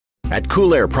At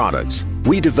Cool Air Products,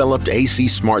 we developed AC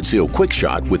Smart Seal Quick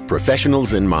Shot with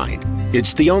professionals in mind.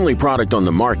 It's the only product on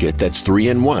the market that's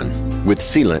 3-in-1, with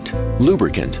sealant,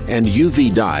 lubricant, and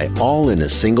UV dye all in a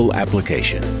single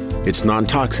application. It's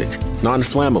non-toxic,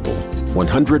 non-flammable,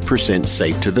 100%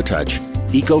 safe to the touch,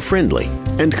 eco-friendly,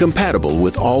 and compatible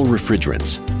with all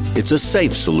refrigerants. It's a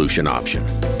safe solution option,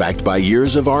 backed by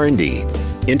years of R&D,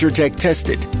 Intertech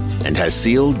tested, and has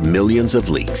sealed millions of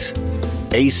leaks.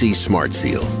 AC Smart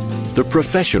Seal, the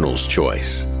professional's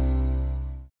choice.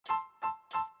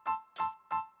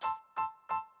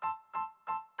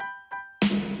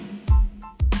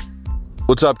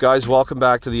 What's up, guys? Welcome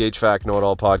back to the HVAC Know It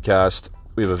All podcast.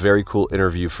 We have a very cool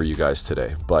interview for you guys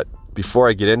today. But before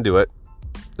I get into it,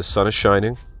 the sun is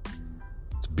shining.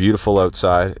 It's beautiful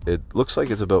outside. It looks like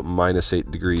it's about -8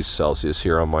 degrees Celsius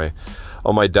here on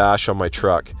my dash on my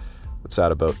truck. What's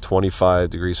that, about 25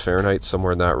 degrees Fahrenheit,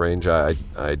 somewhere in that range? I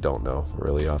don't know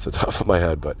really off the top of my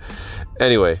head. But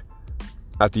anyway,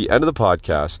 at the end of the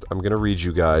podcast, I'm going to read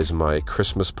you guys my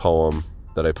Christmas poem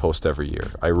that I post every year.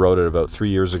 I wrote it about 3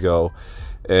 years ago,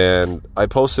 and I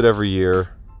post it every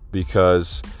year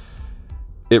because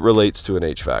it relates to an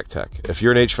HVAC tech. If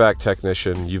you're an HVAC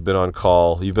technician, you've been on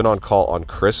call on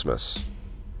Christmas,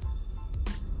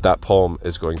 that poem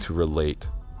is going to relate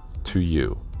to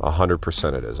you.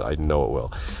 100% it is. I know it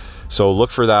will. So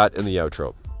look for that in the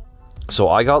outro. So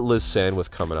I got Liz Sandwith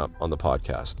coming up on the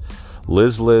podcast.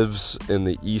 Liz lives in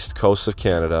the east coast of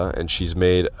Canada, and she's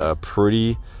made a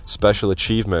pretty special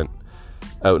achievement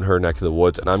out in her neck of the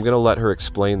woods, and I'm going to let her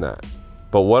explain that.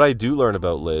 But what I do learn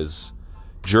about Liz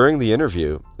during the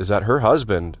interview is that her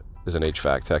husband is an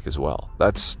HVAC tech as well.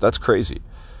 That's crazy.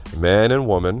 Man and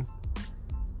woman,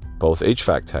 both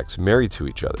HVAC techs, married to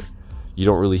each other. You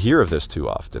don't really hear of this too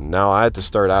often. Now I had to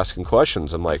start asking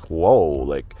questions. I'm like, whoa,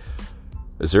 like,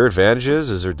 is there advantages?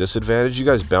 Is there disadvantages? You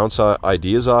guys bounce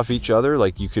ideas off each other?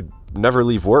 Like, you could never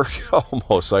leave work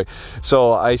almost.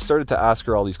 So I started to ask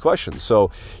her all these questions.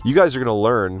 So you guys are going to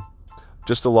learn,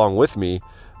 just along with me,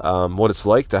 what it's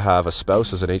like to have a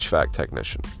spouse as an HVAC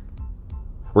technician.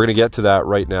 We're going to get to that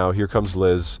right now. Here comes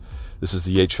Liz. This is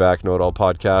the HVAC Know It All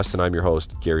podcast, and I'm your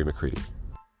host, Gary McCready.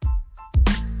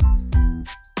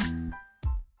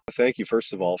 Thank you,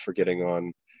 first of all, for getting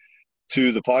on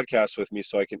to the podcast with me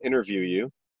so I can interview you,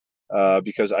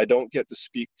 because I don't get to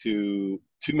speak to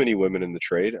too many women in the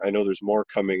trade. I know there's more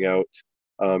coming out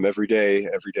every day.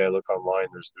 Every day I look online,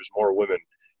 there's more women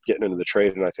getting into the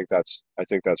trade, and I think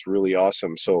that's really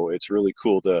awesome. So it's really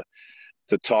cool to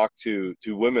talk to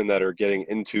women that are getting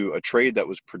into a trade that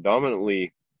was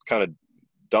predominantly kind of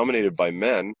dominated by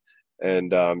men,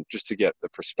 and just to get the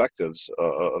perspectives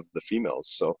of the females.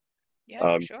 So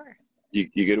yeah, sure.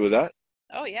 You good with that?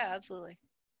 Oh yeah, absolutely.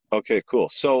 Okay, cool.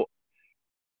 So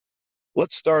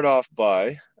let's start off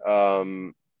by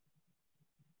talking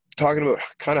about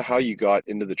kind of how you got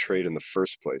into the trade in the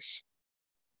first place.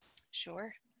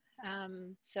 Sure.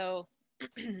 So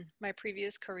my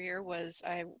previous career was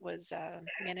I was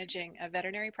managing a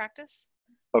veterinary practice.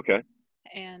 Okay.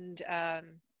 And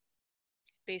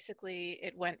basically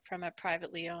it went from a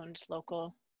privately owned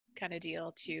local kind of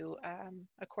deal to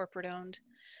a corporate owned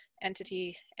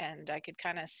entity, and I could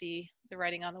kind of see the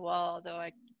writing on the wall. Although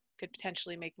I could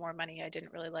potentially make more money, I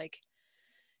didn't really like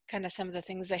kind of some of the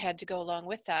things they had to go along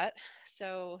with that.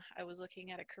 So I was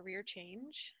looking at a career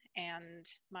change, and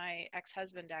my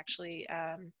ex-husband actually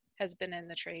has been in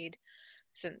the trade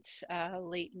since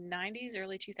late 90s,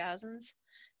 early 2000s.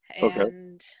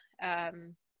 And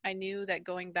I knew that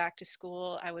going back to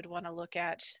school, I would want to look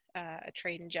at a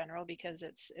trade in general, because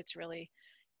it's really,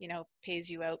 pays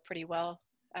you out pretty well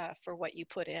for what you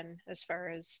put in as far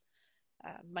as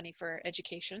money for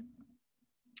education.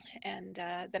 And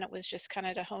then it was just kind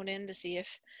of to hone in to see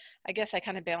if, I guess I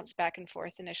kind of bounced back and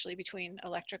forth initially between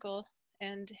electrical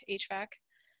and HVAC.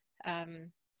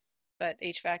 But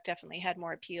HVAC definitely had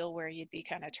more appeal, where you'd be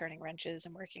kind of turning wrenches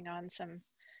and working on some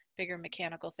bigger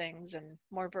mechanical things and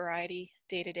more variety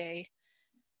day to day.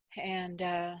 And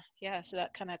so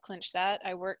that kind of clinched that.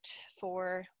 I worked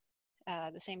for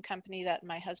the same company that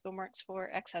my husband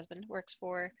ex-husband works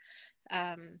for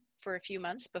a few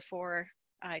months before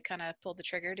I kind of pulled the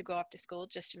trigger to go off to school,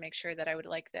 just to make sure that I would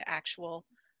like the actual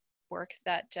work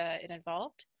that it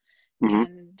involved.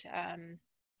 Mm-hmm. And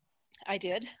I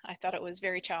did. I thought it was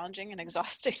very challenging and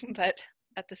exhausting, but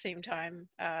at the same time,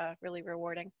 really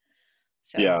rewarding.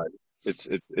 So yeah,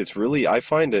 it's really, I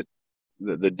find it,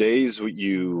 the days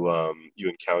you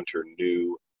encounter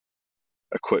new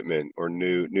equipment or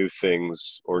new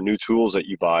things or new tools that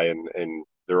you buy, and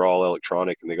they're all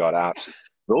electronic and they got apps,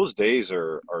 those days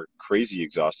are crazy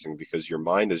exhausting, because your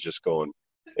mind is just going,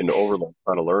 in Overland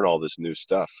trying to learn all this new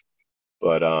stuff.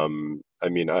 But I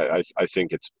mean, I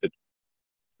think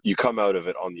you come out of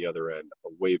it on the other end a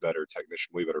way better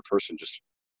technician, way better person just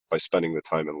by spending the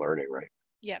time and learning, right?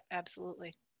 Yep,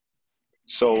 absolutely.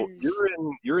 So And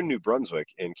you're in New Brunswick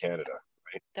in Canada,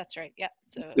 right? that's right. Yeah.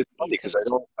 So It's funny East because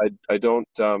Coast. I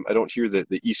don't hear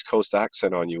the East Coast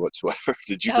accent on you whatsoever.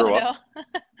 Did you Oh grow up?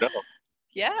 no. No.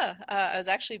 Yeah, I was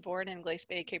actually born in Glace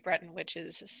Bay, Cape Breton, which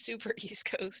is super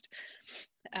East Coast.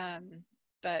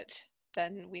 But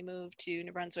then we moved to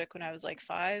New Brunswick when I was like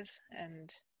 5,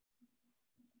 and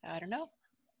I don't know.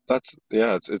 That's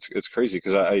yeah, it's crazy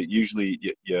because I usually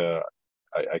yeah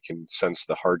I can sense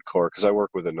the hardcore because I work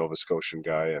with a Nova Scotian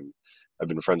guy and I've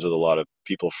been friends with a lot of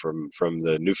people from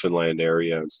the Newfoundland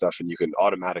area and stuff, and you can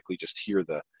automatically just hear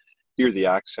the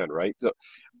accent, right? So,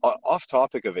 off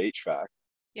topic of HVAC.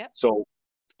 Yep. So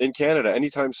in Canada,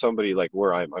 anytime somebody like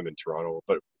where I'm in Toronto,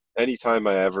 but anytime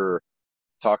I ever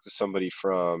talk to somebody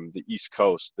from the East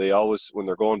Coast, they always when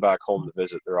they're going back home to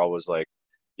visit, they're always like,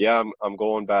 "Yeah, I'm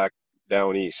going back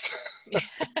down east."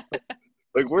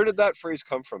 Like, where did that phrase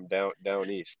come from? Down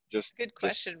east? Good Just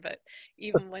question, but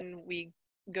even when we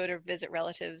go to visit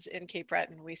relatives in Cape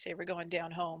Breton, we say we're going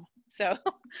down home. So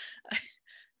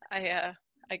I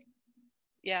I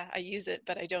yeah, I use it,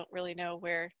 but I don't really know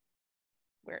where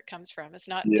it comes from. It's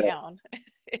not yeah, down.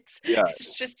 yeah,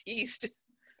 It's just east.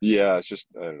 yeah. It's just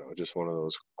I don't know, just one of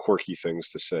those quirky things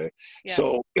to say. Yeah.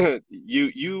 So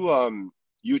you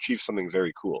achieved something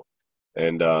very cool,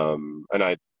 and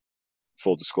I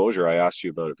full disclosure, I asked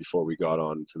you about it before we got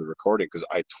on to the recording because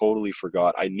I totally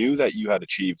forgot. I knew that you had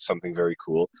achieved something very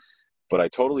cool, but I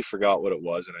totally forgot what it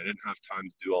was, and I didn't have time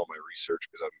to do all my research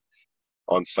because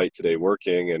I'm on site today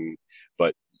working.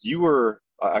 But you were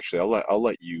actually, I'll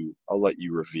let you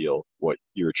reveal what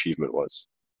your achievement was.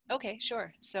 Okay,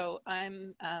 sure. So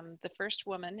I'm the first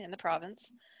woman in the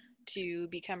province to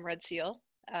become Red Seal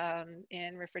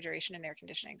in refrigeration and air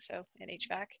conditioning, so in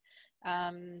HVAC,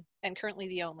 and currently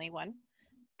the only one.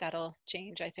 That'll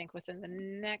change, I think, within the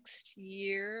next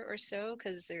year or so,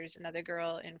 because there's another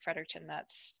girl in Fredericton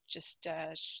that's just,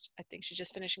 I think she's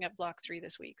just finishing up block 3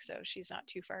 this week, so she's not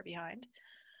too far behind.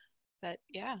 But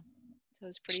yeah, so I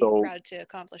was pretty So proud to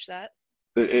accomplish that.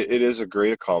 it is a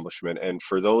great accomplishment, and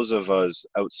for those of us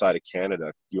outside of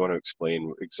Canada, do you want to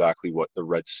explain exactly what the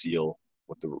Red Seal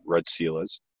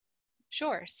is?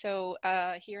 Sure. So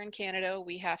here in Canada,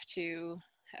 we have to,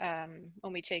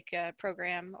 when we take a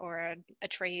program or a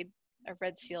trade, a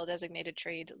Red Seal designated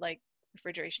trade like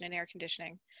refrigeration and air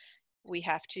conditioning, we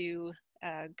have to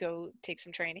go take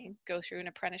some training, go through an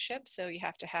apprenticeship. So you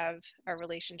have to have a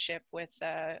relationship with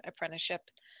apprenticeship,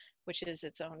 which is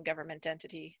its own government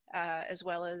entity, as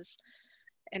well as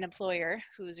an employer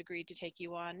who's agreed to take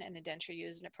you on and indenture you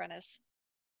as an apprentice,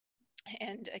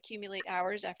 and accumulate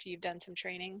hours after you've done some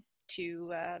training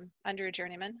to under a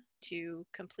journeyman to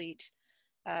complete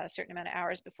a certain amount of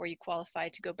hours before you qualify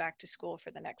to go back to school for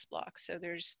the next block. So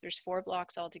there's 4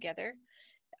 blocks altogether.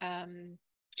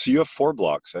 So you have 4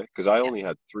 blocks, eh? Because I Yep. only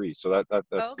had 3. So Oh,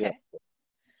 that's yeah. okay.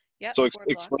 Yep. So 4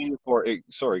 blocks. explain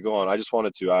sorry, go on. I just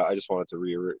wanted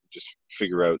to just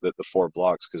figure out that the 4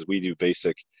 blocks because we do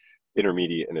basic,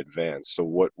 intermediate, and advanced. So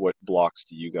what blocks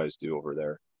do you guys do over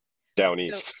there down So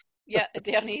east? yeah,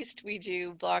 down east we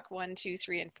do block 1, 2,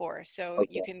 3, and 4. So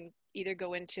you Okay, can either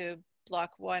go into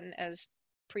block 1 as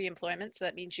pre-employment, so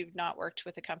that means you've not worked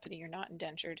with a company, you're not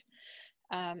indentured.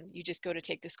 You just go to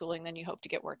take the schooling, then you hope to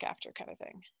get work after, kind of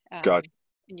thing. gotcha.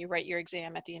 And you write your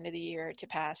exam at the end of the year to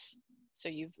pass. So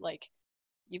you've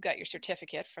got your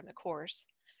certificate from the course,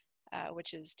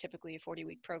 which is typically a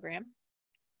 40-week program.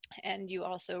 And you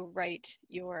also write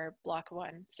your block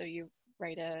 1. So you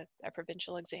write a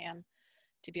provincial exam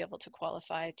to be able to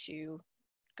qualify to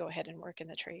go ahead and work in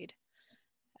the trade.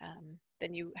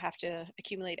 Then you have to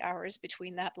accumulate hours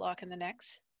between that block and the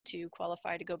next to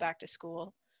qualify to go back to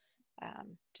school,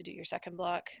 to do your second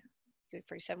block, go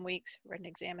for 7 weeks, write an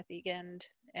exam at the end,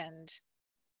 and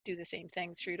do the same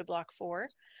thing through to block 4.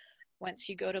 Once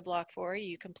you go to block 4,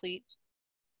 you complete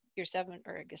your 7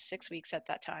 or I guess 6 weeks at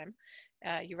that time.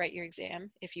 You write your exam.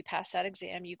 If you pass that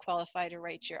exam, you qualify to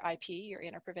write your IP, your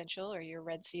interprovincial, or your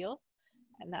Red Seal,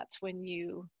 and that's when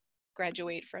you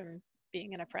graduate from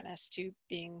being an apprentice to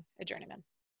being a journeyman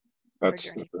or That's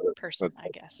journey person, I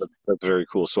guess. that's very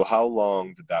cool. So how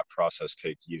long did that process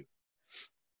take you?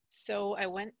 So I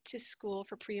went to school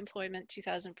for pre-employment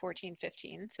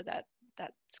 2014-15, so that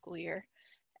school year,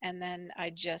 and then I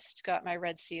just got my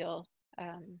Red Seal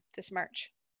this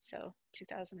March, so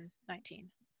 2019.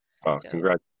 So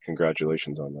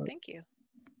Congratulations on that. thank you.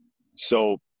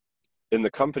 So in the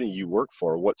company you work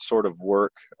for, what sort of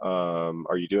work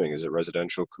are you doing? Is it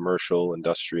residential, commercial,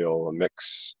 industrial, a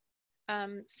mix?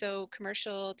 So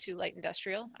commercial to light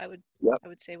industrial, Yep. I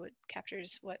would say what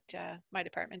captures what my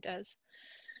department does.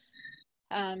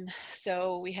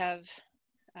 So we have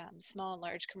small and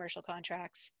large commercial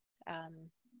contracts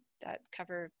that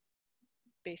cover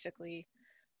basically,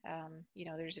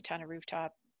 there's a ton of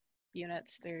rooftop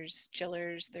units, there's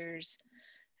chillers, there's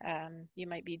you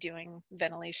might be doing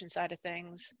ventilation side of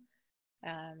things.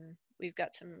 We've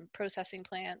got some processing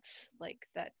plants like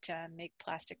that make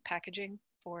plastic packaging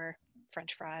for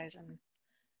French fries and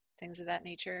things of that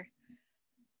nature.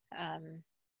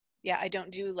 Yeah, I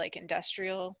don't do like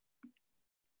industrial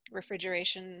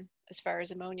refrigeration as far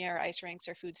as ammonia or ice rinks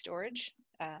or food storage.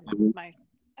 Mhm. My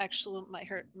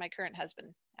current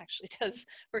husband actually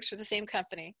works for the same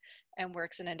company and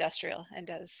works in industrial and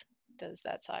does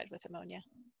that side with ammonia.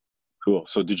 Cool.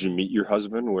 So did you meet your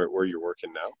husband where you're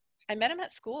working now? I met him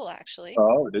at school actually,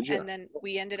 Oh, did you? and then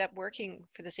we ended up working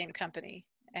for the same company,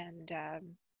 and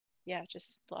yeah,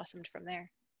 just blossomed from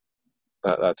there.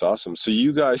 That's awesome. So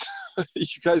you guys,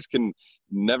 you guys can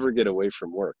never get away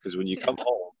from work, because when you No. come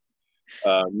home,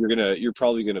 you're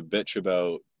probably gonna bitch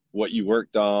about what you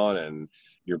worked on and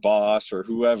your boss or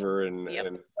whoever,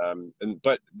 Yep.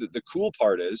 but the cool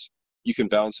part is you can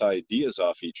bounce ideas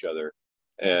off each other.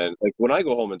 Yes. And like when I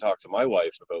go home and talk to my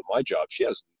wife about my job, she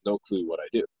has no clue what I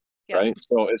do, Yep. right?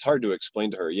 So it's hard to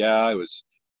explain to her. Yeah,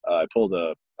 I pulled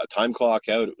a time clock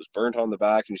out. It was burnt on the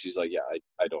back, and she's like, yeah,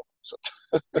 I don't. So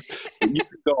you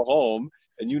can go home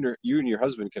and you and your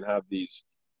husband can have these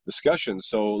discussions.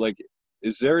 So like,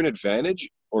 is there an advantage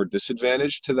or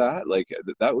disadvantage to that? Like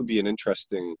that would be an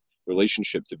interesting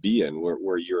relationship to be in,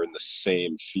 where you're in the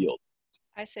same field.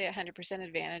 I say 100%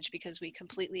 advantage because we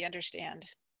completely understand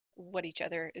what each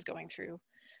other is going through,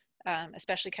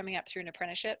 especially coming up through an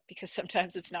apprenticeship, because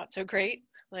sometimes it's not so great.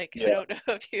 Like, I Yeah. don't know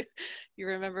if you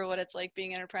remember what it's like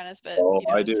being an apprentice, but Oh,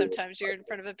 I do. sometimes you're in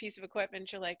front of a piece of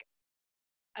equipment, you're like,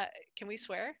 can we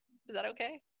swear? Is that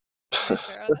okay? Can I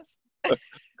swear on this?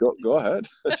 Go ahead.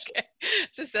 Okay.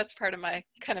 Just that's part of my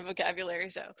kind of vocabulary.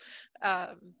 So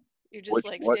you're just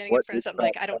like What standing in what front of something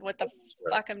like, I don't know what the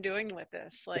fuck I'm doing with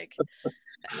this. Like,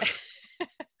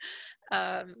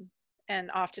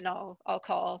 and often I'll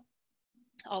call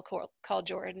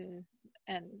Jordan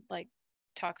and like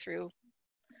talk through,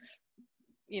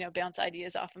 bounce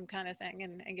ideas off him kind of thing,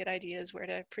 and get ideas where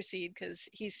to proceed, because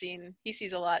he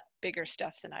sees a lot bigger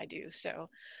stuff than I do. So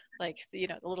like the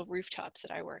little rooftops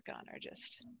that I work on are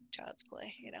just child's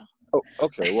play. Oh,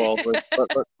 okay. Well,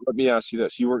 let me ask you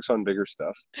this. He works on bigger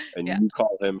stuff, and Yeah. you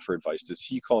call him for advice. Does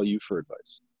he call you for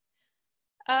advice?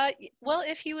 Well,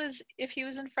 if he was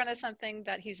in front of something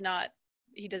that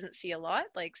he doesn't see a lot,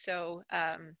 like, so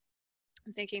I'm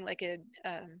thinking like a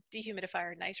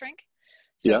dehumidifier and ice rink.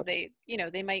 Yeah. So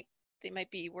they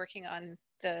might be working on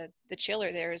the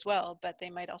chiller there as well, but they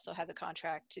might also have the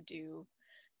contract to do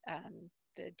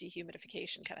the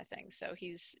dehumidification kind of thing. So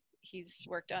he's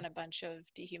worked on a bunch of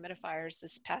dehumidifiers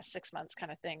this past 6 months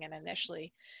kind of thing, and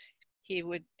initially he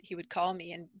would call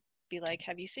me and be like,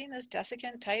 have you seen this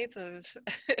desiccant type of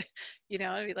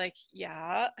I'd be like,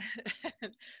 yeah.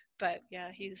 But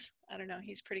yeah, I don't know,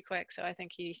 he's pretty quick, so I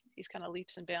think he's kind of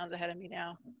leaps and bounds ahead of me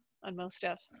now on most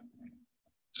stuff.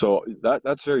 So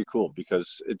that's very cool,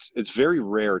 because it's very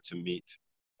rare to meet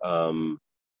a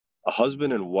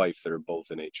husband and wife that are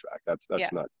both in HVAC. That's Yeah.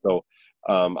 not so.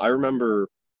 I remember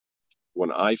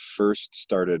when I first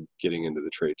started getting into the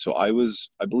trade. So I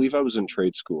believe I was in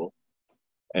trade school,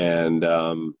 and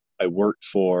I worked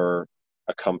for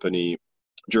a company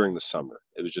during the summer.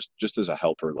 It was just as a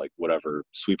helper, like whatever,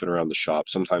 sweeping around the shop.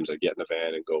 Sometimes I'd get in a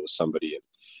van and go with somebody and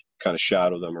kind of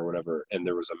shadow them or whatever. And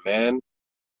there was a man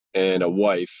and a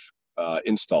wife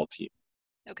install team,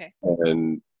 Okay.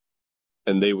 and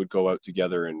they would go out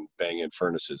together and bang in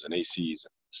furnaces and ACs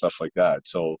and stuff like that.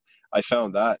 So I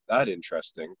found that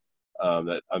interesting,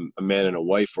 that a man and a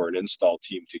wife or an install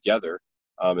team together.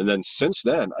 And then since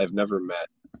then, I've never met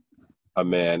a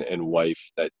man and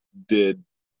wife that did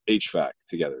HVAC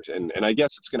together. And I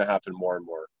guess it's going to happen more and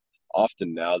more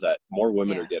often now that more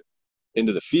women Yeah. are getting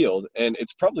into the field. And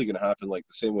it's probably going to happen like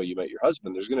the same way you met your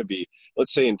husband. There's going to be,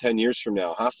 let's say in 10 years from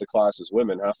now, half the class is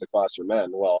women, half the class are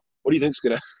men. Well, what do you think's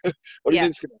going to, what do you Yeah.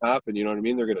 think's going to happen? You know what I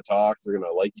mean? They're going to talk, they're going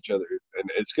to like each other, and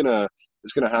it's going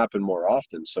to happen more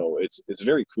often. So it's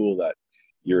very cool that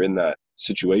you're in that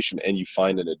situation and you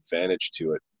find an advantage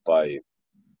to it by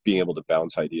being able to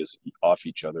bounce ideas off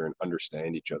each other and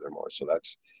understand each other more. So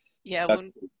Yeah, that's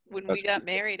when we that's got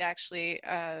married, actually,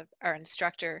 our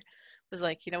instructor was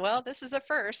like, well, this is a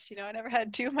first. I never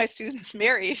had two of my students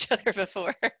marry each other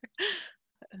before.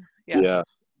 Yeah. Yeah,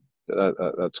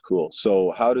 that's cool.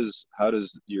 So how does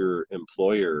your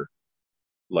employer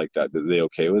like that? Are they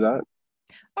okay with that?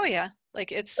 Oh yeah.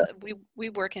 Like we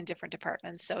work in different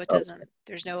departments, so Oh,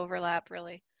 there's no overlap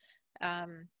really.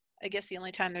 Um, I guess the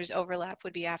only time there's overlap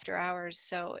would be after hours.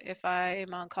 So if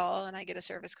I'm on call and I get a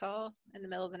service call in the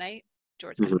middle of the night,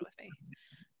 George's mhm. coming with me.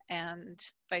 And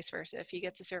vice versa. If he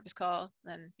gets a service call,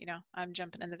 then I'm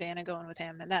jumping in the van and going with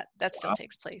him, and that still Wow,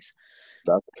 takes place.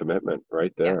 that's commitment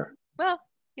right Yeah. there. Well,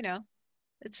 you know,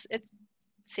 it's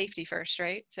safety first,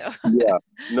 right? So Yeah.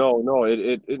 No,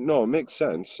 it makes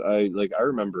sense. I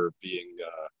remember being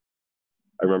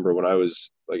I remember when I was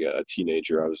like a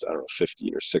teenager, I was, I don't know,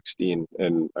 15 or 16,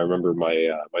 and I remember my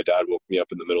dad woke me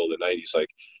up in the middle of the night. He's like,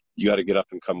 "You got to get up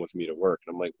and come with me to work."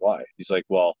 And I'm like, "Why?" He's like,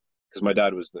 "Well, because my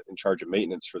dad was in charge of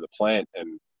maintenance for the plant,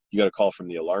 and you got a call from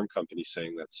the alarm company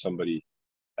saying that somebody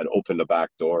had opened a back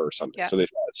door or something. yeah, So they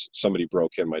thought somebody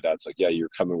broke in." My dad's like, "Yeah, you're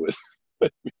coming with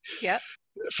yeah,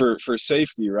 for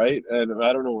safety, right?" And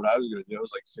I don't know what I was gonna do. I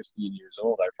was like 15 years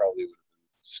old. I probably would have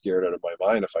been scared out of my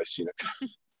mind if I seen it.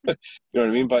 You know what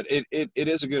I mean? But it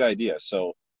is a good idea.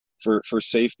 So for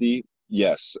safety,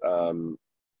 yes,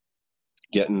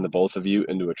 getting the both of you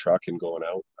into a truck and going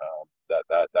out,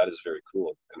 that is very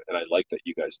cool, and I like that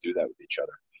you guys do that with each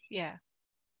other. yeah.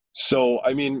 So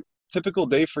I mean, typical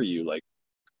day for you, like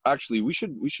actually we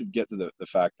should get to the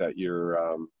fact that you're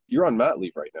on mat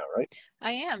leave right now, right?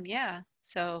 I am, yeah.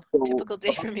 So So typical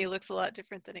day for me looks a lot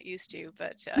different than it used to,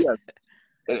 but yeah,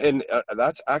 and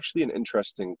that's actually an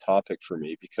interesting topic for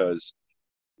me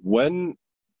when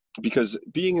because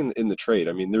being in the trade,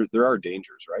 I mean, there are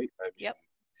dangers, right? I yep,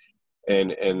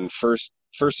 mean, and first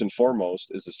and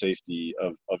foremost is the safety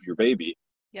of your baby.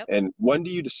 yep, And when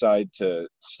do you decide to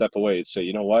step away and say,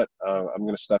 you know what, I'm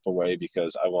going to step away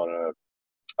because I want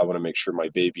to make sure my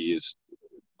baby is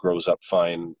grows up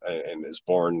fine and is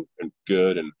born and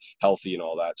good and healthy and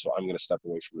all that. So I'm going to step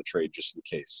away from the trade just in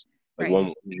case. Like when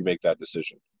right. did you make that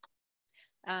decision?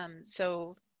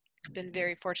 So been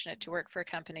very fortunate to work for a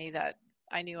company that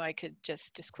I knew I could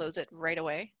just disclose it right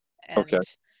away Okay. and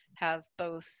have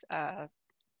both, the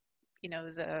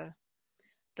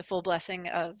full blessing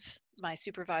of my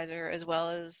supervisor as well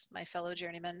as my fellow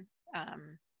journeyman,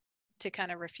 to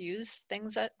kind of refuse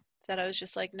things that I was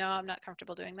just like, no, I'm not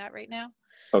comfortable doing that right now.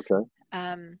 Okay.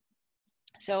 Um,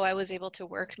 so I was able to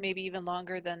work maybe even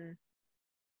longer than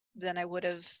I would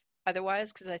have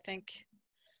otherwise, because I think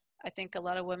a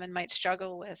lot of women might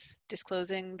struggle with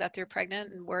disclosing that they're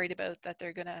pregnant and worried about that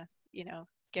they're gonna,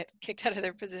 get kicked out of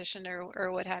their position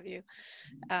or what have you.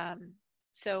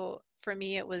 So for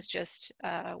me, it was just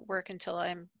work until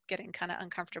I'm getting kind of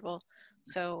uncomfortable.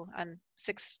 So on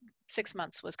 6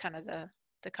 months was kind of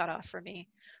the cutoff for me.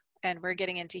 And we're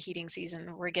getting into heating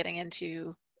season. We're getting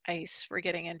into ice. We're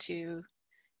getting into,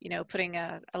 putting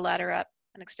a ladder up,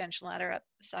 an extension ladder up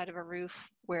the side of a roof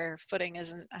where footing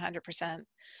isn't 100%.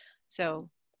 So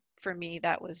for me,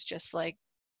 that was just like,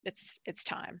 it's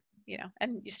time,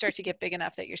 and you start to get big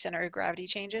enough that your center of gravity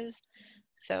changes.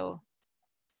 So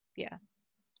yeah,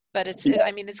 but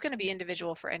I mean, it's going to be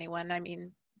individual for anyone. I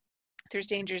mean, there's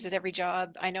dangers at every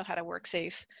job. I know how to work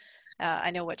safe.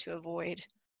 I know what to avoid.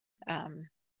 Um,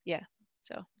 yeah,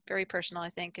 so very personal, I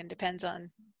think, and depends on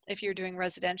if you're doing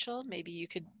residential, maybe you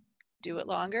could do it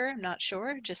longer. I'm not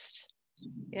sure. Just,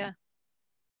 yeah,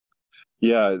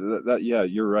 Yeah, yeah,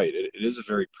 you're right. It is a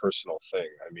very personal thing.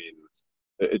 I mean,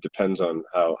 it depends on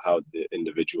how the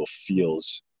individual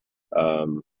feels.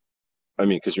 Um, I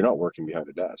mean, because you're not working behind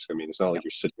a desk. I mean, it's not like yep,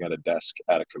 you're sitting at a desk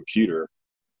at a computer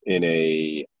in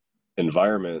a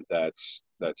environment that's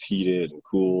heated and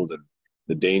cooled, and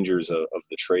the dangers of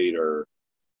the trade are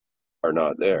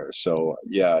not there. So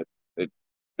yeah, it,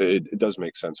 it does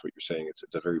make sense what you're saying.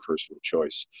 It's a very personal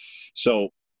choice. So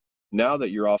now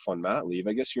that you're off on mat leave,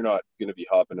 I guess you're not going to be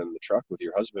hopping in the truck with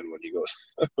your husband when he goes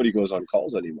when he goes on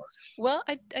calls anymore. well,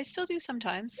 I still do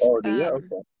sometimes. Oh, yeah,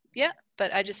 okay. Yeah,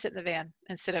 but I just sit in the van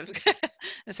instead of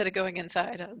instead of going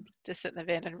inside. I'll just sit in the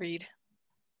van and read.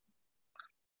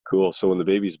 Cool. So when the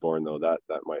baby's born, though, that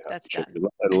might have to That's change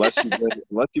done.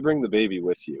 unless you bring the baby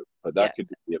with you, but Yeah, that could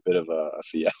be a bit of a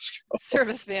fiasco.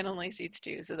 service van only seats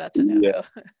two, so that's a Yeah, no-go.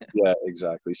 yeah,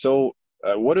 exactly. So,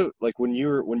 like when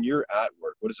you're at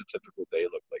work, what does a typical day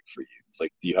look like for you?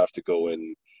 Like, do you have to go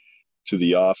in to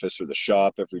the office or the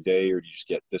shop every day, or do you just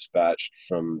get dispatched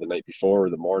from the night before or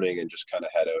the morning and just kind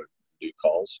of head out and do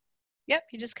calls? Yep,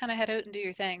 you just kind of head out and do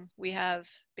your thing. We have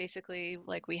basically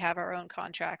we have our own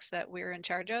contracts that we're in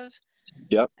charge of,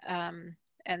 Yep. and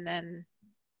then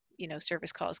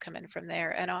service calls come in from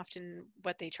there. And often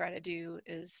what they try to do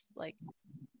is, like,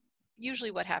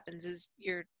 usually what happens is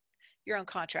your own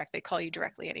contract, they call you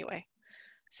directly anyway.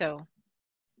 So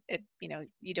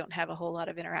you don't have a whole lot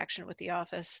of interaction with the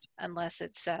office unless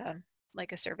it's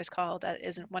like a service call that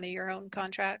isn't one of your own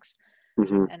contracts.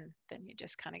 Mm-hmm. And then you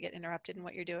just kind of get interrupted in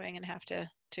what you're doing and have to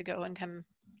go and come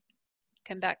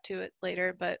back to it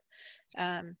later. But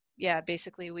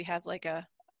basically we have like a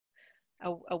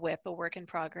WIP, a work in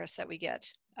progress that we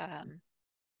get,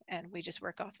 and we just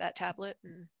work off that tablet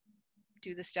and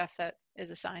do the stuff that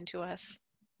is assigned to us,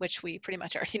 which we pretty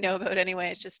much already know about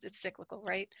anyway. It's cyclical,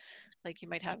 right? Like, you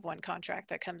might have one contract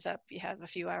that comes up, you have a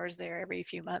few hours there every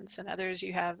few months, and others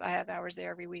I have hours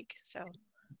there every week. So.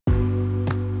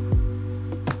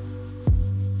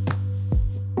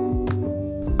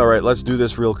 All right, let's do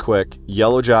this real quick.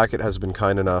 Yellow Jacket has been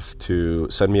kind enough to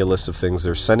send me a list of things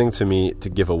they're sending to me to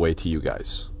give away to you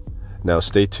guys. Now,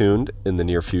 stay tuned in the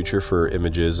near future for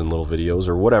images and little videos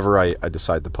or whatever I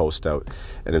decide to post out,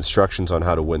 and instructions on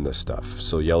how to win this stuff.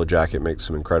 So Yellow Jacket makes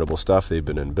some incredible stuff. They've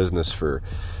been in business for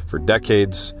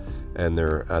decades, and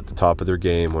they're at the top of their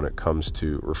game when it comes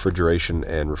to refrigeration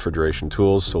and refrigeration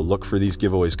tools. So look for these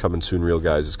giveaways coming soon, real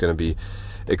guys. It's going to be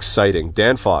exciting.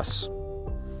 Danfoss,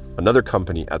 another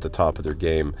company at the top of their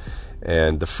game,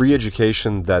 and the free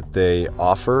education that they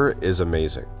offer is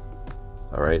amazing.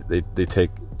 All right, they take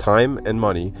time and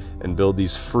money and build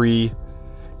these free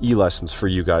e-lessons for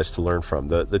you guys to learn from.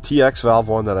 The TX valve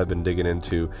one that I've been digging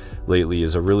into lately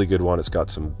is a really good one. It's got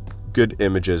some good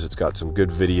images, it's got some good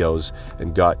videos,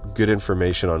 and got good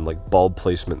information on like bulb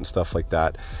placement and stuff like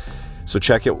that. So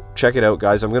check it out,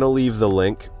 guys. I'm going to leave the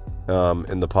link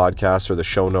in the podcast or the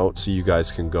show notes so you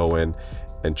guys can go in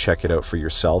and check it out for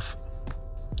yourself.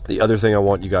 The other thing I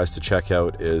want you guys to check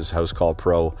out is House Call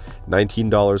Pro.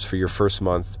 $19 for your first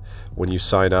month when you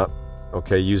sign up,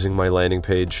 okay, using my landing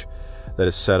page that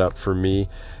is set up for me.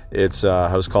 It's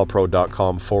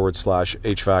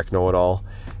housecallpro.com/HVAC know-it-all.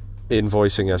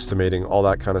 Invoicing, estimating, all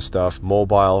that kind of stuff.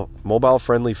 Mobile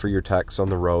friendly for your techs on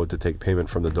the road to take payment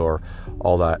from the door.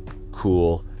 All that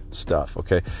cool stuff,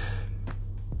 okay?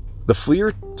 The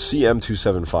FLIR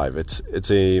CM275, it's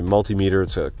a multimeter.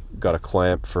 It's got a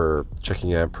clamp for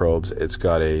checking amp probes. It's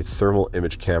got a thermal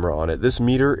image camera on it. This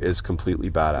meter is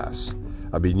completely badass.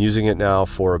 I've been using it now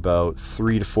for about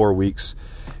 3 to 4 weeks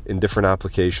in different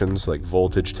applications like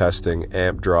voltage testing,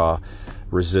 amp draw,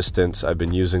 resistance. I've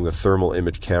been using the thermal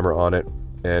image camera on it,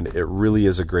 and it really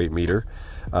is a great meter.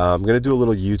 I'm going to do a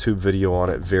little YouTube video on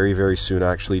it very, very soon,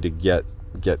 actually, to get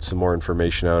some more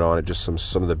information out on it, just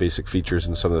some of the basic features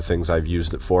and some of the things I've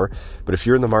used it for. But if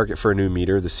you're in the market for a new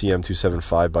meter, the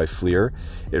CM275 by FLIR,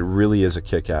 it really is a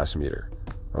kick-ass meter.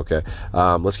 Okay,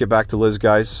 let's get back to Liz,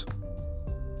 guys.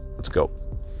 Let's go.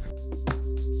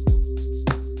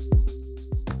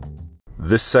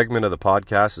 This segment of the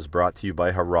podcast is brought to you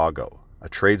by Harago, a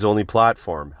trades-only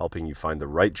platform helping you find the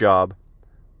right job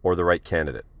or the right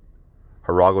candidate.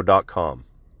 Harago.com,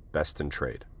 best in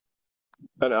trade.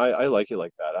 And I like it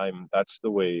like that. That's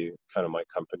the way kind of my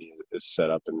company is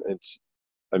set up. And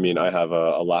I have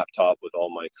a laptop with all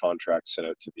my contracts sent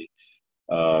out to me.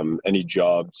 Any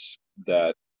jobs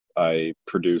that I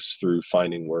produce through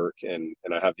finding work, and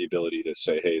I have the ability to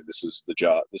say, hey, this is the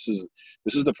job. This is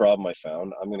the problem I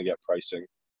found. I'm going to get pricing.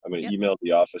 I'm going to email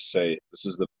the office, say, this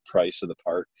is the price of the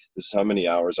part. This is how many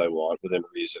hours I want within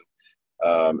reason.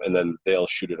 And then they'll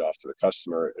shoot it off to the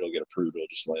customer. It'll get approved. It'll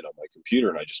just land on my computer,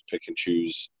 and I just pick and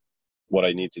choose what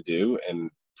I need to do and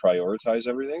prioritize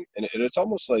everything. And it's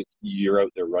almost like you're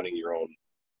out there running your own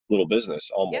little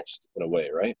business, almost in a way,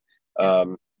 right?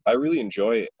 I really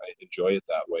enjoy it. I enjoy it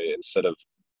that way, instead of,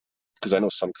 because I know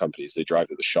some companies, they drive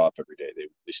to the shop every day.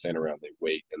 They stand around, they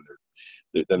wait, and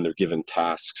they're given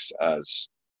tasks as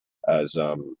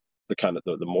the kind of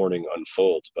the morning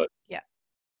unfolds. But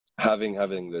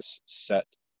having this set,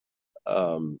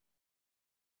 I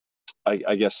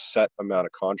guess, set amount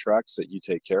of contracts that you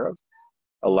take care of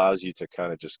allows you to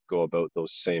kind of just go about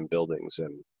those same buildings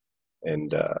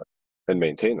and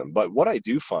maintain them. But what I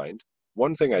do find,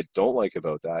 one thing I don't like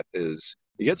about that is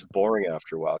it gets boring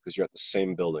after a while, because you're at the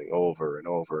same building over and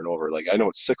over and over. Like, I know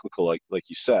it's cyclical, like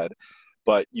you said,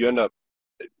 but you end up,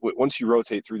 once you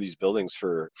rotate through these buildings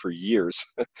for years,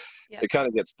 it kind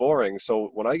of gets boring.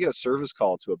 So when I get a service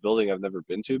call to a building I've never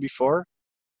been to before,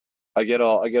 I get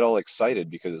all excited,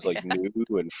 because it's like new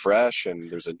and fresh,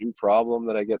 and there's a new problem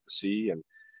that I get to see and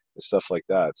stuff like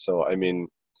that. So,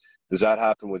 does that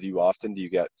happen with you often? Do you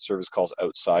get service calls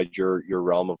outside your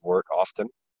realm of work often?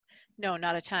 No,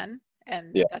 not a ton.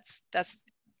 And that's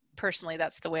personally,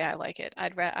 that's the way I like it.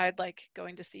 I'd like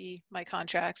going to see my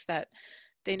contracts that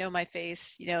they know my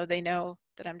face, you know, they know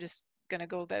that I'm just going to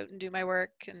go about and do my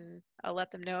work, and I'll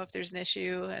let them know if there's an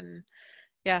issue. And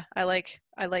yeah, I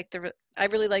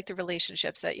really like the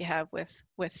relationships that you have with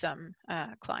some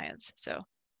clients. So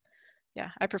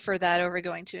yeah, I prefer that over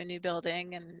going to a new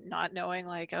building and not knowing,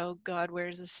 like, oh God,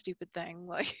 where's this stupid thing?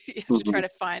 Like, you have to try to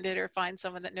find it or find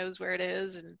someone that knows where it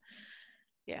is. And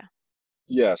yeah.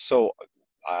 Yeah. So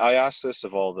I asked this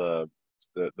of all the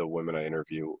women I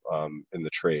interview in the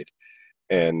trade,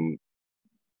 and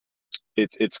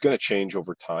it's going to change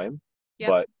over time. Yep.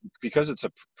 But because it's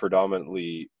a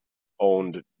predominantly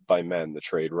owned by men, the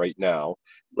trade right now,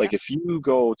 like, Yep. if you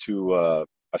go to a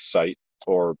site,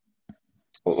 or,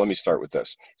 well, let me start with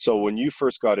this. So when you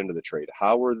first got into the trade,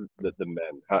 how were the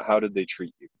men? How did they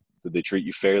treat you? Did they treat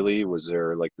you fairly? Was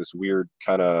there like this weird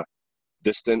kind of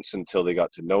distance until they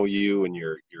got to know you and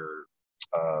your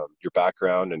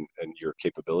background and your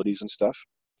capabilities and stuff?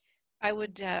 I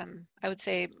would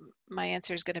say my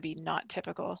answer is going to be not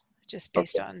typical, just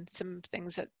based Okay. on some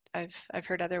things that I've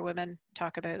heard other women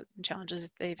talk about and challenges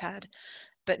that they've had.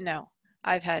 But no,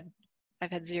 I've had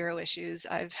zero issues.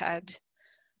 I've had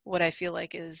what I feel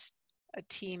like is a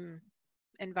team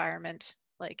environment,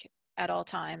 like, at all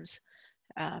times.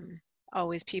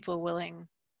 Always people willing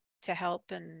to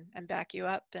help and back you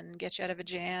up and get you out of a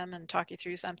jam and talk you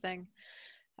through something.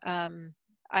 I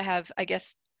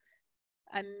guess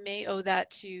I may owe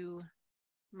that to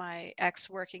my ex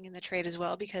working in the trade as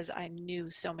well, because I knew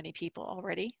so many people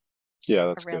already Yeah,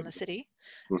 that's around good. the city.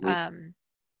 Mm-hmm.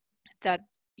 That,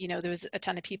 you know, there was a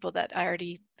ton of people that I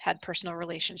already had personal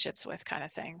relationships with, kind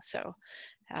of thing. So,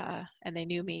 and they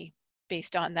knew me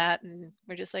based on that, and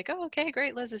we're just like, oh, okay,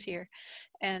 great, Liz is here.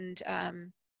 And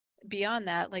beyond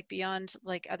that, like, beyond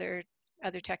like other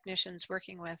technicians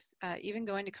working with, even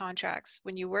going to contracts,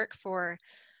 when you work for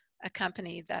a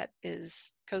company that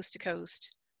is coast to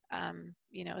coast,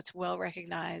 you know, it's well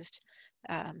recognized.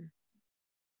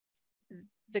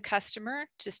 The customer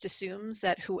just assumes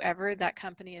that whoever that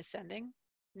company is sending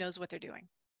knows what they're doing.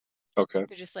 Okay.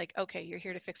 They're just like, okay, you're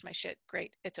here to fix my shit.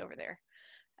 Great, it's over there.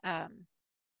 I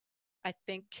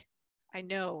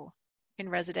know in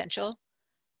residential,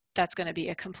 that's going to be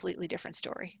a completely different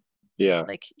story. Yeah.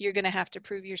 Like, you're going to have to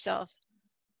prove yourself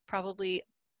probably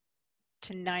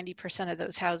to 90% of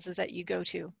those houses that you go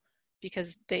to,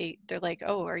 because they're like,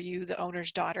 oh, are you the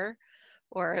owner's daughter?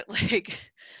 Or like,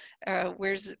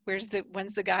 when's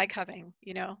the guy coming?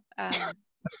 You know?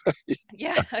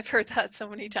 Yeah, I've heard that so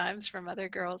many times from other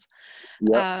girls.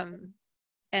 Yeah.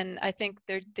 And I think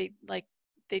they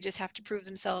just have to prove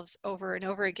themselves over and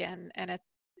over again, and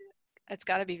it's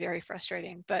got to be very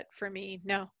frustrating. But for me,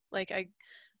 no, like, I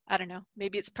don't know,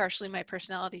 maybe it's partially my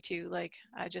personality too. Like,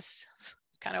 I just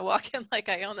kind of walk in like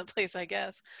I own the place, I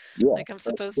guess. Yeah. Like, I'm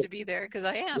supposed to be there because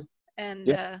I am, and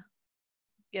Yeah.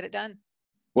 get it done.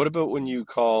 What about when you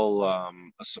call a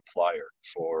supplier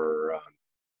for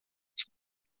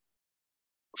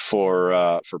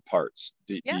parts?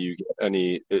 Do Yeah. you get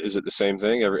any? Is it the same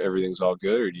thing? Everything's all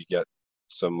good, or do you get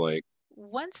some, like?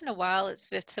 Once in a while, it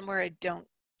fits somewhere I don't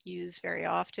use very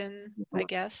often, I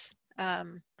guess.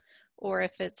 Or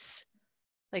if it's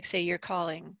like, say you're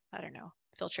calling, I don't know,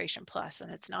 Filtration Plus,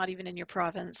 and it's not even in your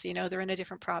province, you know, they're in a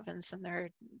different province, and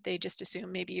they just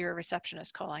assume maybe you're a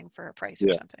receptionist calling for a price or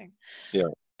Yeah. something. Yeah.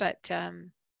 But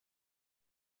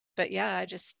yeah, I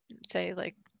just say,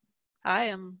 like, I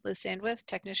am Liz Sandwith,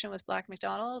 technician with Black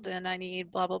McDonald, and I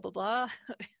need blah, blah, blah, blah.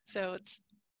 So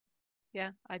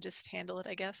yeah, I just handle it,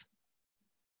 I guess.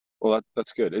 Well,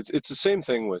 that's good. It's the same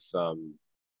thing with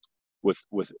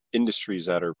industries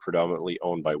that are predominantly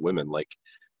owned by women. Like,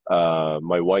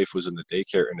 my wife was in the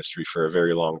daycare industry for a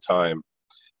very long time,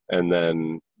 and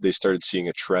then they started seeing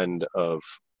a trend of,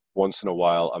 once in a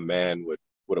while, a man would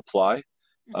apply.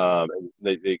 And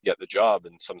they get the job,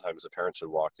 and sometimes the parents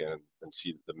would walk in and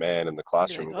see the man in the Be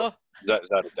classroom like, and go, oh, is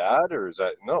that a dad, or is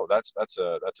that, no, that's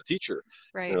a teacher.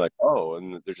 And right. they're like, oh,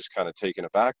 and they're just kind of taken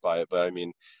aback by it. But I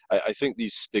mean, I think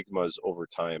these stigmas over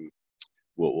time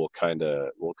will kind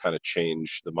of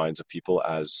change the minds of people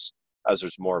as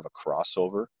there's more of a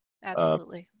crossover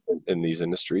Absolutely. in these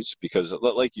industries. Because,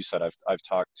 like you said, I've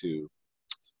talked to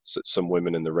some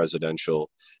women in the residential,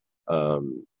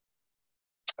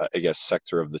 I guess,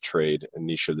 sector of the trade and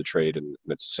niche of the trade, and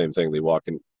it's the same thing. They walk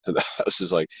into the house,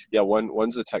 is like, yeah,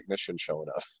 when's the technician showing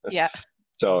up? Yeah.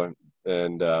 So,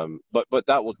 and but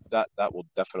that will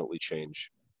definitely change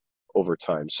over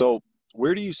time. So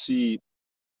where do you see,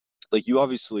 like, you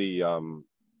obviously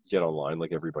get online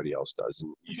like everybody else does,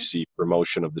 and you see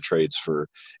promotion of the trades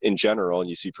in general, and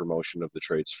you see promotion of the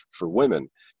trades for women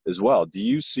as well. Do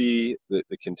you see the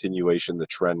continuation, the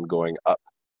trend going up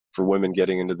for women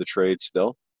getting into the trade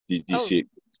still? Do you Oh, see it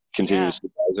yeah. continuously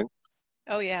rising?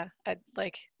 Oh, yeah.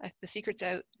 The secret's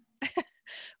out.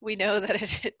 We know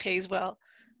that it pays well.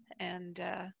 And,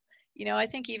 I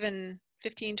think even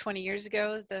 15, 20 years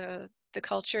ago, the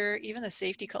culture, even the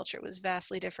safety culture was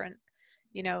vastly different.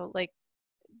 Like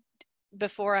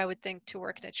before I would think to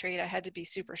work in a trade, I had to be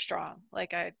super strong.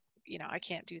 Like I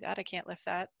can't do that. I can't lift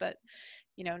that. But,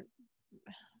 you know,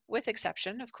 with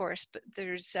exception, of course, but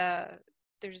there's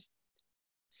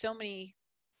so many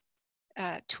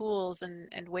tools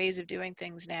and ways of doing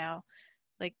things now.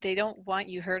 Like they don't want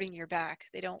you hurting your back.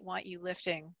 They don't want you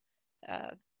lifting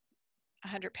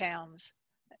 100 pounds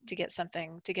to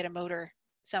get a motor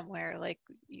somewhere. Like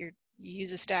you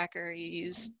use a stacker, you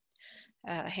use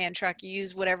a hand truck, you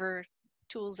use whatever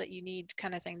tools that you need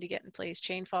kind of thing to get in place,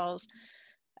 chain falls.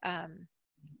 And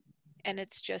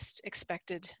it's just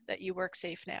expected that you work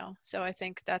safe now. So I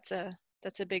think that's a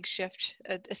big shift,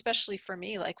 especially for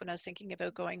me. Like when I was thinking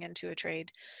about going into a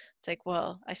trade, it's like,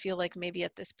 well, I feel like maybe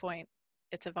at this point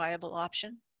it's a viable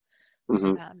option.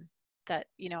 That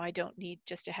I don't need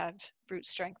just to have brute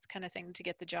strength kind of thing to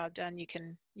get the job done. You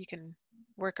can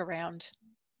work around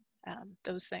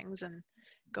those things and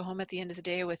go home at the end of the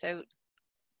day without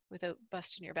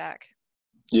busting your back.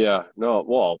 Yeah, no,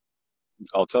 well,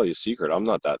 I'll tell you a secret. I'm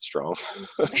not that strong.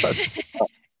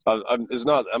 I'm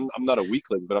not a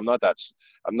weakling, but I'm not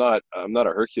a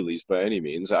Hercules by any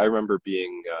means. I remember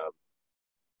being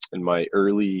in my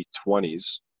early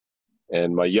 20s,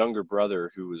 and my younger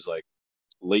brother, who was like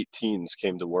late teens,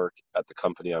 came to work at the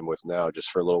company I'm with now just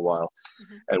for a little while.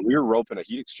 And we were roping a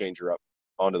heat exchanger up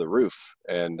onto the roof,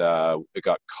 and it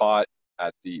got caught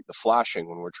at the flashing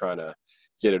when we're trying to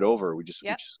get it over. We just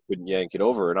couldn't yank it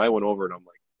over. And I went over and I'm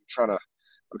like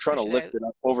I'm trying to lift it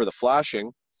up over the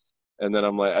flashing. And then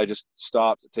I'm like, I just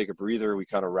stopped to take a breather. We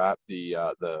kind of wrapped the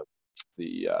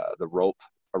rope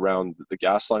around the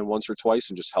gas line once or twice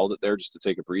and just held it there just to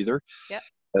take a breather. Yep.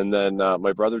 And then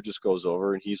my brother just goes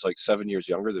over, and he's like 7 years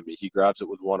younger than me. He grabs it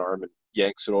with one arm and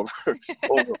yanks it over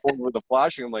over the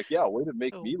flashing. I'm like, yeah, way to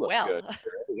make me look good.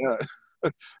 Yeah.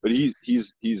 But he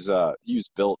was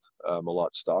built a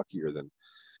lot stockier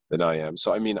than I am.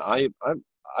 So I mean, I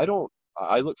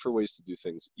look for ways to do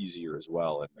things easier as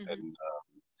well, and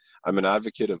I'm an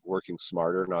advocate of working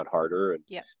smarter, not harder, and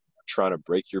trying to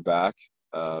break your back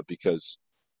because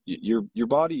your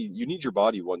body, you need your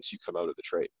body once you come out of the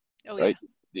trade, right?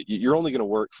 You're only going to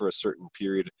work for a certain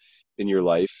period in your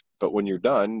life, but when you're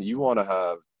done, you want to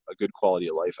have a good quality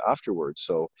of life afterwards.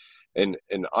 So, and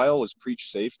I always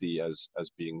preach safety as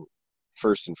being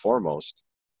first and foremost,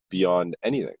 beyond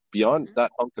anything, beyond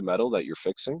that hunk of metal that you're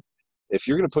fixing. If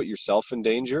you're going to put yourself in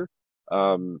danger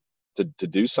to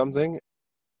do something,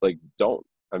 like don't.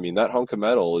 I mean, that hunk of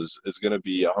metal is going to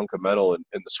be a hunk of metal in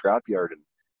the scrapyard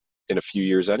in a few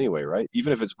years anyway, right?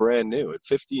 Even if it's brand new, at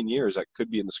 15 years, that could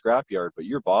be in the scrapyard, but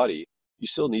your body, you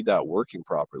still need that working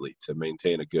properly to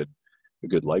maintain a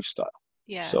good lifestyle.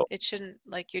 Yeah, so it shouldn't,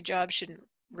 like, your job shouldn't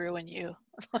ruin you.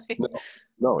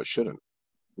 No, it shouldn't.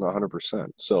 100%.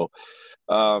 So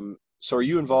are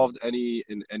you involved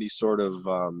in any sort of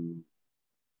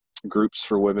groups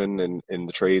for women in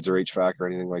the trades or HVAC or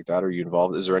anything like that? Are you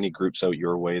involved? Is there any groups out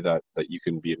your way that you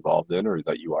can be involved in, or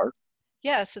that you are?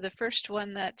 Yeah, so the first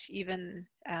one that even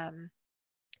kind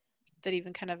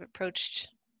of approached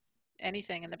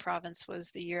anything in the province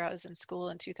was the year I was in school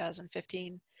in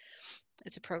 2015.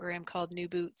 It's a program called New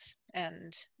Boots,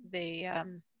 and they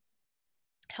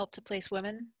help to place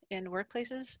women in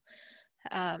workplaces,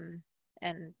 and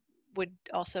would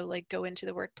also like go into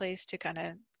the workplace to kind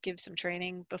of give some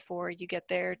training before you get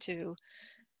there to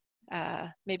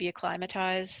maybe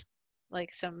acclimatize.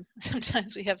 Like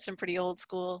sometimes we have some pretty old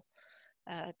school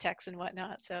techs and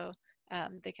whatnot, so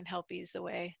they can help ease the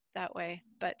way that way.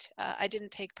 But I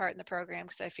didn't take part in the program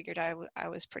because I figured I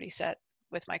was pretty set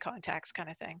with my contacts kind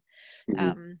of thing.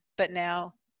 But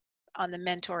now on the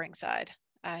mentoring side,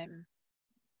 I'm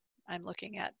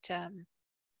looking at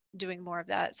doing more of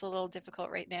that. It's a little difficult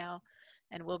right now,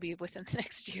 and will be within the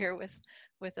next year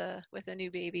with a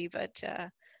new baby, but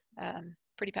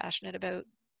pretty passionate about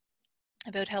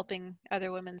helping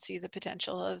other women see the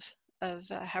potential of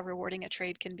how rewarding a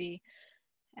trade can be,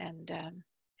 and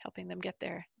helping them get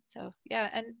there. So yeah,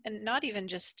 and not even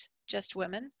just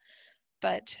women,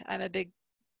 but I'm a big,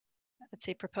 let's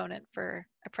say, proponent for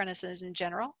apprentices in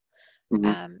general.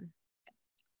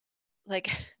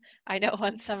 Like I know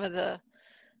on some of the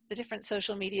different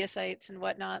social media sites and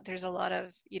whatnot, there's a lot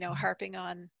of, harping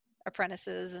on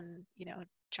apprentices and,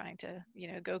 trying to,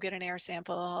 go get an air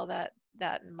sample, all that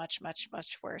and much, much,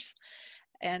 much worse.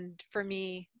 And for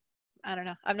me, I don't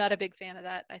know, I'm not a big fan of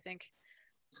that. I think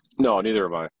No, neither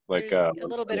am I. Like, There's a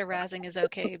little bit of razzing is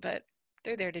okay, but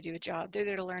they're there to do a job. They're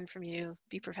there to learn from you,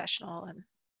 be professional, and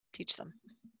teach them.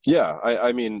 yeah,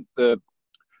 I mean, the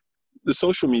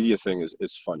social media thing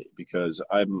is funny because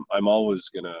I'm always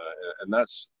gonna, and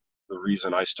that's the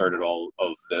reason I started all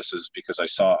of this, is because I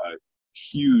saw a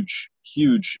huge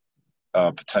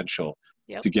potential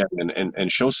Yep. to get in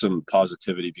and show some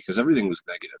positivity, because everything was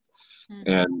negative.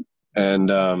 Mm-hmm.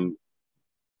 And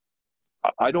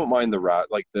I don't mind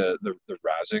like the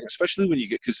razzing, especially when you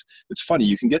get, because it's funny,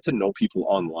 you can get to know people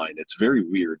online. It's very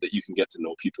weird that you can get to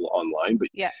know people online, but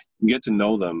Yeah. you get to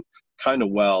know them kind of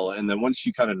well, and then once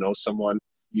you kind of know someone,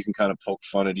 you can kind of poke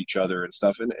fun at each other and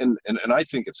stuff, and I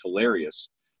think it's hilarious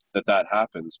that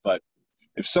happens. But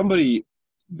if somebody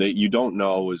that you don't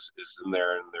know is in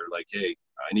there and they're like, hey,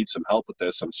 I need some help with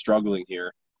this, I'm struggling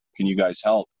here, can you guys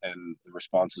help? And the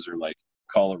responses are like,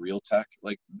 call a real tech,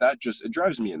 like that, just, it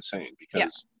drives me insane,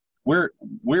 because where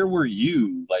were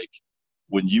you, like,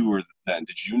 when you were then?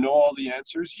 Did you know all the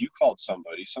answers? You called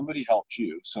somebody helped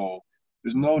you, so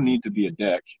there's no need to be a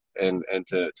dick and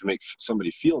to make somebody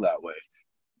feel that way.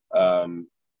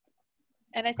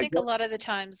 And I think a lot of the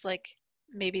times, like,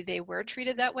 maybe they were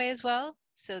treated that way as well,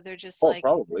 so they're just like,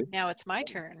 probably, now it's my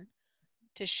turn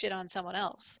to shit on someone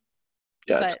else.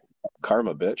 yeah, But it's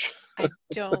karma, bitch. I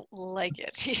don't like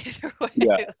it either way.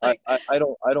 Yeah, Like, I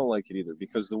don't like it either,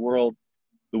 because the world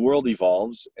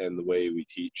evolves, and the way we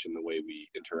teach and the way we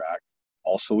interact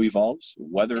also evolves,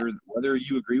 whether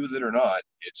you agree with it or not.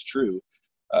 It's true.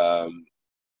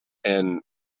 And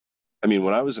I mean,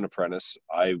 when I was an apprentice,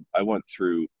 I went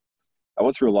through a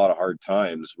lot of hard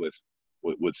times with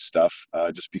stuff,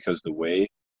 just because the way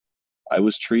I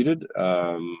was treated,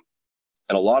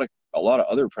 and a lot of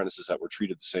other apprentices that were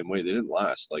treated the same way, they didn't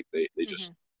last. Like they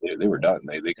just they were done.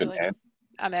 They couldn't like, handle.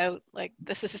 I'm out. Like,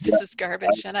 this is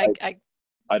garbage, and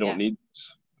I don't need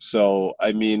this. So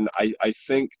I mean, I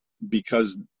think,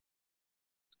 because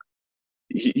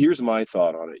here's my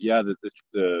thought on it. Yeah,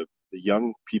 the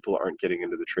young people aren't getting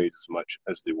into the trades as much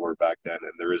as they were back then,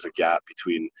 and there is a gap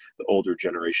between the older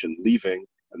generation leaving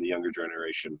and the younger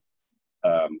generation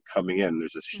coming in.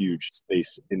 There's this huge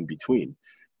space in between.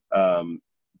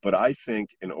 But I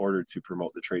think in order to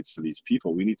promote the trades to these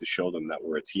people, we need to show them that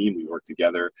we're a team, we work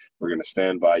together, we're going to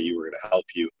stand by you, we're going to help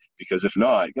you. Because if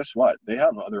not, guess what? They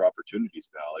have other opportunities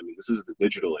now. I mean, this is the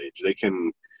digital age. They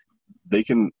can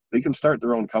start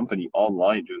their own company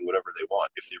online, doing whatever they want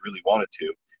if they really wanted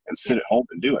to, and sit at home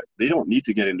and do it. They don't need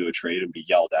to get into a trade and be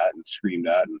yelled at and screamed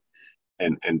at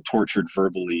and tortured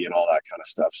verbally and all that kind of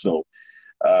stuff. So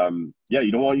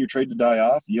you don't want your trade to die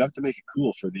off. You have to make it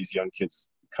cool for these young kids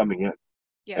coming in.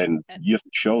 And you have to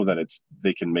show that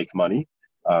they can make money.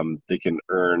 They can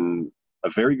earn a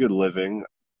very good living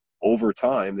over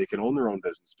time. They can own their own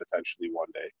business potentially one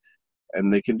day,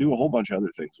 and they can do a whole bunch of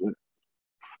other things with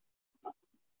it.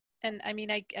 And I mean,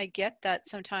 I get that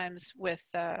sometimes with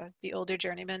the older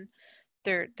journeymen,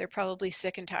 they're probably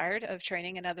sick and tired of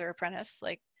training another apprentice.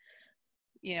 Like,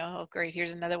 oh great,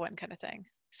 here's another one, kind of thing.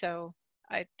 So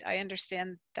I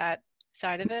understand that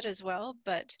side of it as well,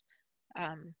 but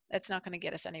it's not going to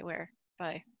get us anywhere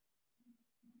by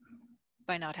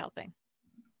not helping.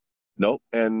 Nope.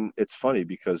 And it's funny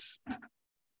because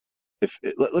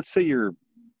let's say you're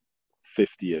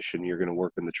 50-ish and you're going to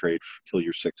work in the trade till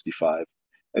you're 65,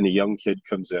 and a young kid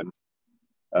comes in,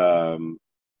 and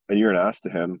you're an ass to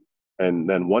him, and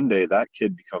then one day that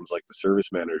kid becomes like the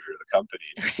service manager of the company,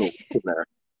 and you're still working there.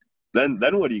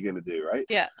 Then what are you going to do, right?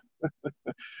 Yeah.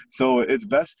 So it's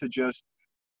best to just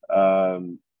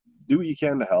do what you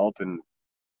can to help, and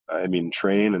I mean,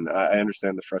 train. And I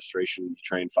understand the frustration. You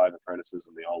train 5 apprentices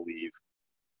and they all leave.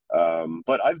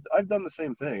 But I've done the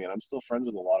same thing, and I'm still friends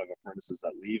with a lot of apprentices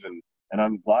that leave, and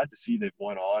I'm glad to see they've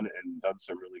went on and done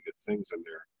some really good things in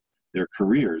their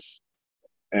careers.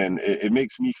 And it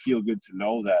makes me feel good to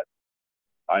know that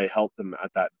I helped them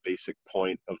at that basic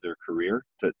point of their career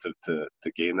to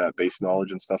gain that base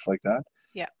knowledge and stuff like that.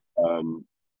 Yeah.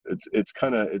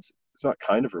 It's not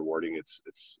kind of rewarding.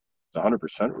 It's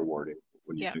 100% rewarding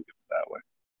when you think of it that way.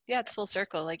 Yeah, it's full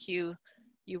circle. Like you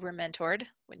were mentored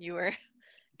when you were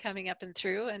coming up and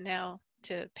through, and now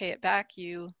to pay it back,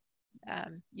 you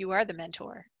are the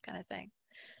mentor, kind of thing.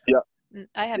 Yeah.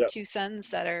 I have 2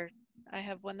 sons I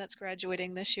have one that's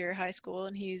graduating this year, high school,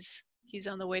 and he's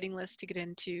on the waiting list to get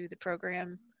into the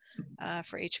program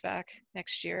for HVAC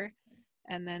next year.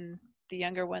 And then the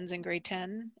younger one's in grade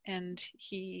 10, and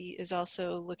he is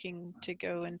also looking to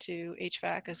go into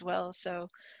HVAC as well. So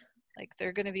like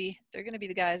they're gonna be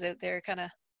the guys out there kind of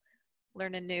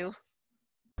learning new.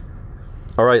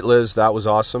 All right, Liz, that was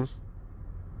awesome.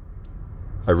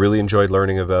 I really enjoyed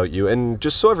learning about you. And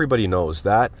just so everybody knows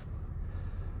that,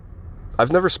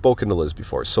 I've never spoken to Liz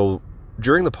before. So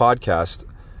during the podcast,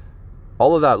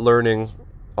 all of that learning,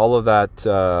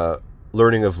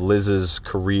 learning of Liz's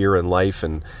career and life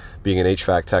and being an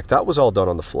HVAC tech, that was all done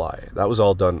on the fly. That was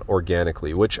all done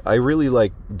organically, which I really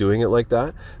like doing it like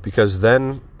that, because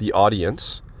then the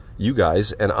audience, you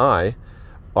guys and I,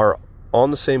 are on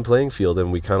the same playing field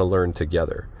and we kind of learn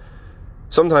together.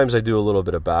 Sometimes I do a little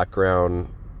bit of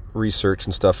background research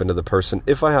and stuff into the person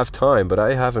if I have time, but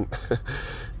I haven't.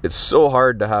 It's so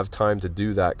hard to have time to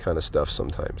do that kind of stuff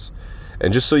sometimes.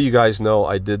 And just so you guys know,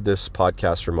 I did this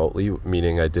podcast remotely,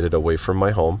 meaning I did it away from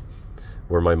my home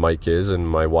where my mic is and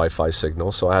my Wi-Fi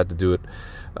signal. So I had to do it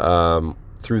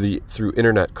through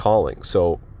internet calling.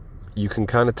 So you can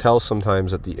kind of tell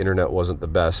sometimes that the internet wasn't the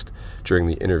best during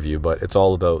the interview, but it's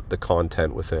all about the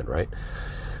content within, right?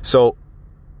 So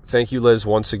thank you, Liz,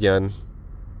 once again.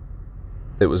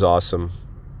 It was awesome.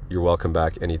 You're welcome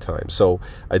back anytime. So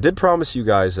I did promise you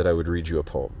guys that I would read you a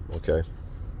poem, okay?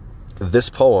 This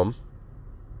poem,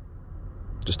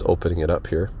 just opening it up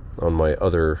here on my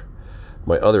other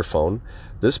phone.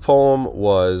 This poem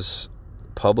was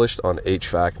published on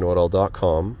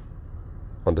hvacknowitall.com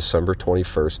on December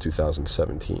 21st,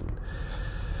 2017.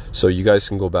 So you guys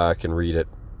can go back and read it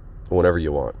whenever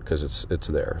you want, because it's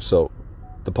there. So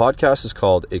the podcast is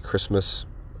called A Christmas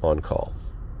on Call.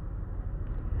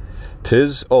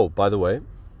 By the way,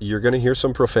 you're going to hear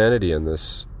some profanity in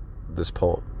this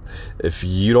poem. If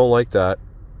you don't like that,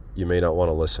 you may not want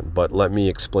to listen, but let me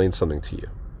explain something to you.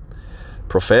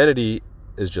 Profanity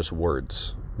is just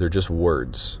words. They're just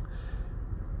words.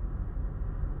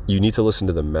 You need to listen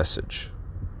to the message.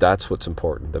 That's what's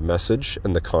important. The message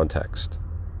and the context.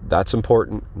 That's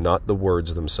important, not the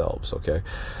words themselves, okay?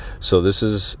 So this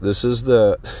is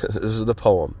the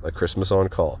poem, A Christmas on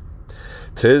Call.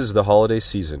 'Tis the holiday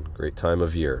season, great time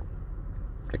of year.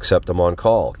 Except I'm on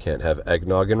call, can't have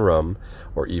eggnog and rum,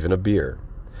 or even a beer.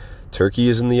 Turkey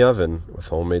is in the oven with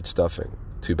homemade stuffing.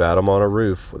 Too bad I'm on a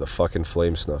roof with a fucking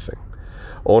flame snuffing.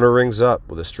 Owner rings up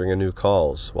with a string of new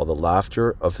calls, while the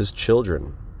laughter of his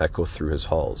children echo through his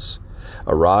halls.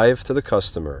 Arrive to the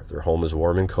customer, their home is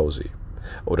warm and cozy.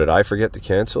 Oh, did I forget to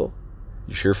cancel?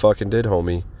 You sure fucking did,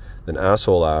 homie. Then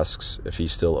asshole asks if he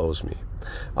still owes me.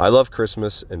 I love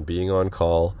Christmas and being on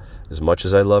call as much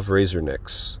as I love razor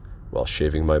nicks while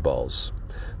shaving my balls.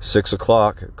 6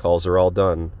 o'clock, calls are all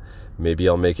done. Maybe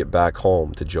I'll make it back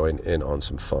home to join in on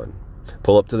some fun.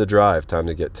 Pull up to the drive, time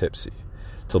to get tipsy.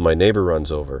 Till my neighbor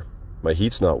runs over. My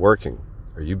heat's not working.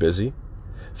 Are you busy?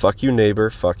 Fuck you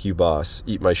neighbor, fuck you boss.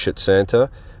 Eat my shit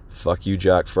Santa, fuck you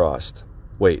Jack Frost.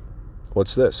 Wait,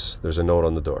 what's this? There's a note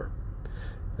on the door.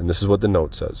 And this is what the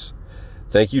note says.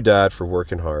 Thank you, Dad, for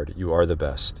working hard. You are the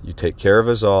best. You take care of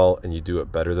us all, and you do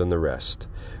it better than the rest.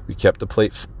 We kept the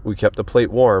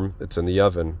plate warm. It's in the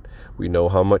oven. We know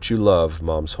how much you love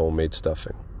Mom's homemade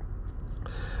stuffing.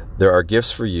 There are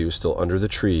gifts for you still under the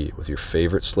tree with your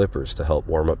favorite slippers to help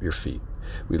warm up your feet.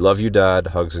 We love you, Dad.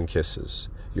 Hugs and kisses.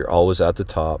 You're always at the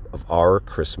top of our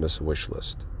Christmas wish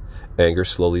list. Anger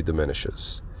slowly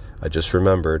diminishes. I just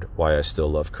remembered why I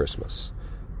still love Christmas.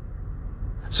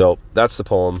 So that's the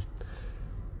poem.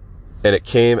 And it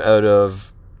came out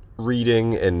of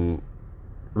reading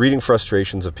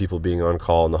frustrations of people being on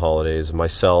call in the holidays,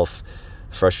 myself,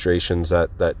 frustrations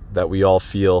that we all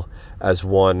feel as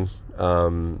one,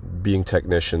 being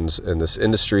technicians in this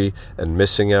industry and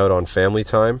missing out on family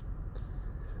time.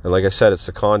 And like I said, it's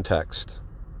the context.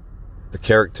 The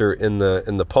character in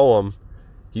the poem,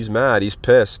 he's mad, he's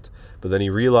pissed, but then he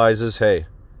realizes, hey,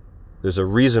 there's a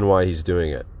reason why he's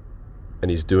doing it, and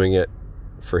he's doing it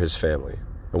for his family.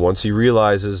 And once he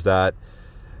realizes that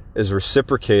is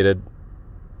reciprocated,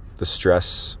 the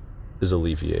stress is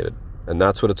alleviated. And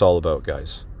that's what it's all about,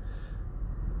 guys.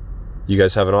 You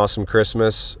guys have an awesome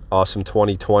Christmas, awesome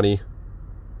 2020.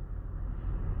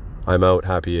 I'm out.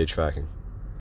 Happy HVACing.